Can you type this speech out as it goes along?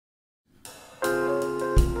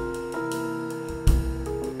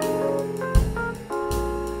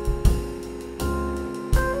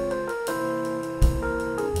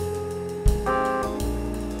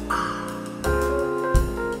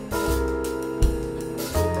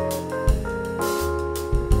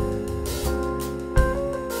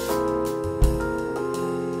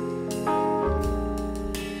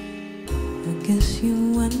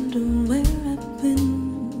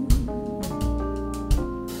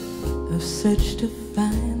search to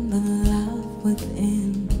find the love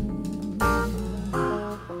within.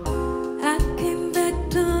 I came back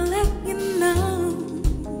to let you know,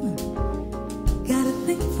 got a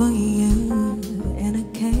thing for you, and I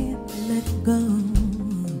can't let go.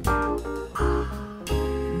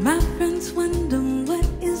 My friends wonder what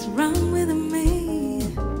is wrong with me.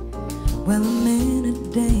 Well, a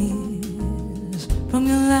minute days from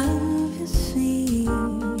your love, you see.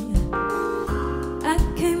 I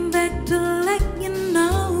came back to let you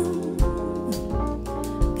know,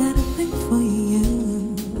 got a thing for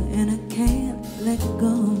you, and I can't let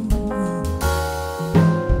go.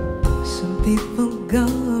 Some people go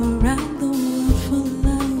around the world for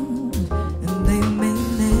love, and they may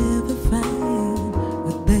never find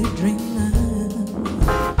what they dream of.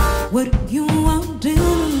 What you won't do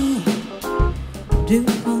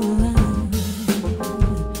for love.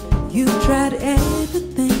 You tried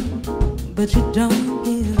everything, but you don't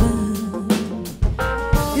give up.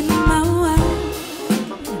 In my world,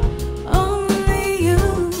 only you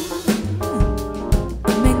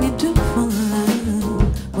make me do for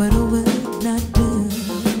love what I would not do.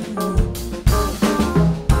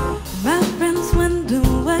 My friends wonder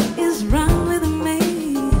what is wrong with me.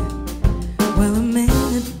 Well, a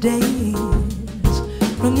minute days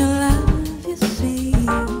from your life, you see.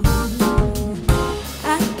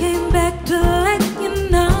 I came back to let you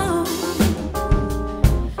know,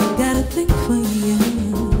 got a thing for you,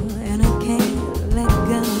 and I can't let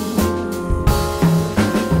go.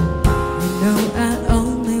 You know I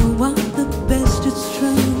only want the best, it's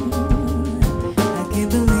true. I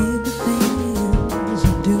can't believe the things I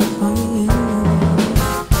do for you.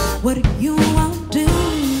 What you won't do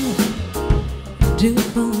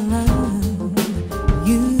for love.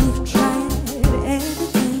 You've tried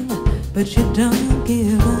everything, but you don't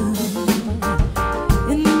give up.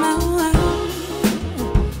 In my world,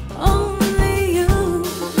 only you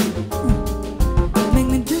make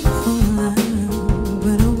me do for love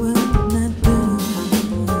what I would not do.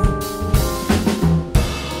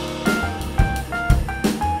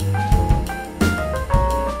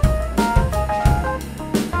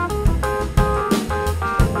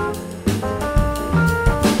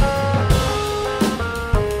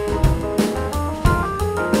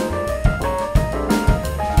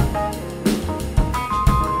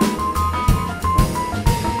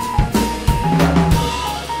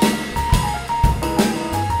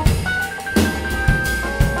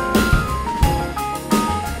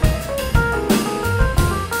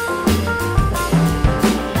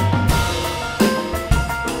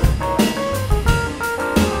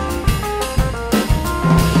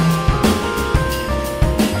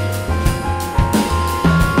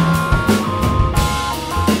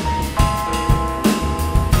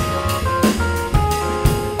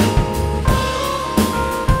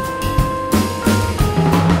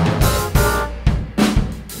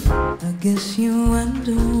 I guess you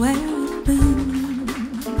wonder where I've been.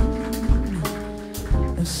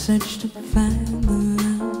 I search to find the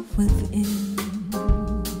love within.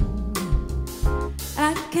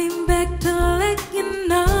 I came back to let you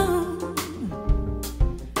know,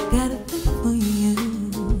 got a thing for you,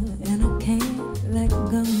 and I can't let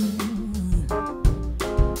go.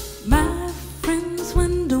 My friends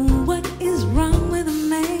wonder what is wrong with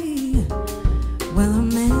me. Well, a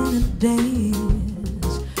minute days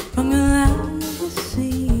from your life, you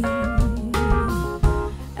see.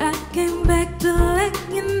 I came back to let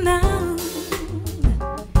you know,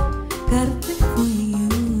 got a thing for you,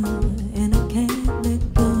 and I can't let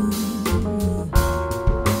go.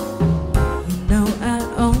 You know I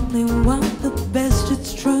only want the best,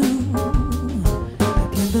 it's true. I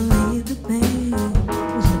can't believe the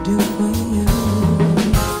things I do for you.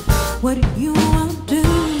 What you won't do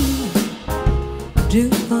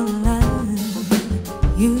for love.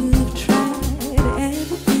 You've tried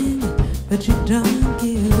everything, but you don't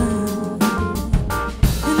give up.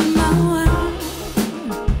 In my world,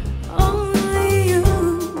 only you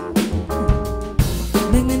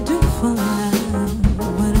make me do for love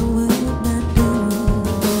what I would not do.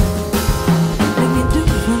 Make me do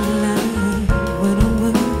for love what I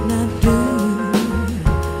would not do.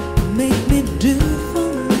 Make me do for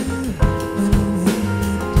love what I would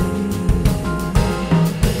not do.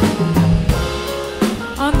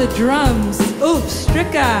 On the drums, Ulf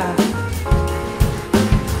Stricker.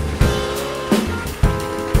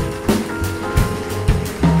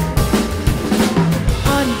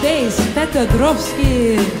 On bass, Petr Dvorsky.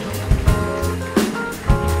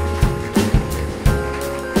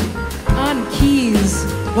 On keys,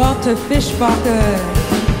 Fischbacher.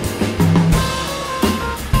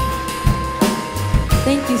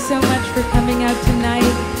 Thank you so much for coming out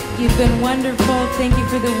tonight. You've been wonderful. Thank you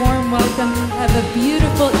for the warm welcome. Have a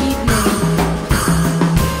beautiful evening.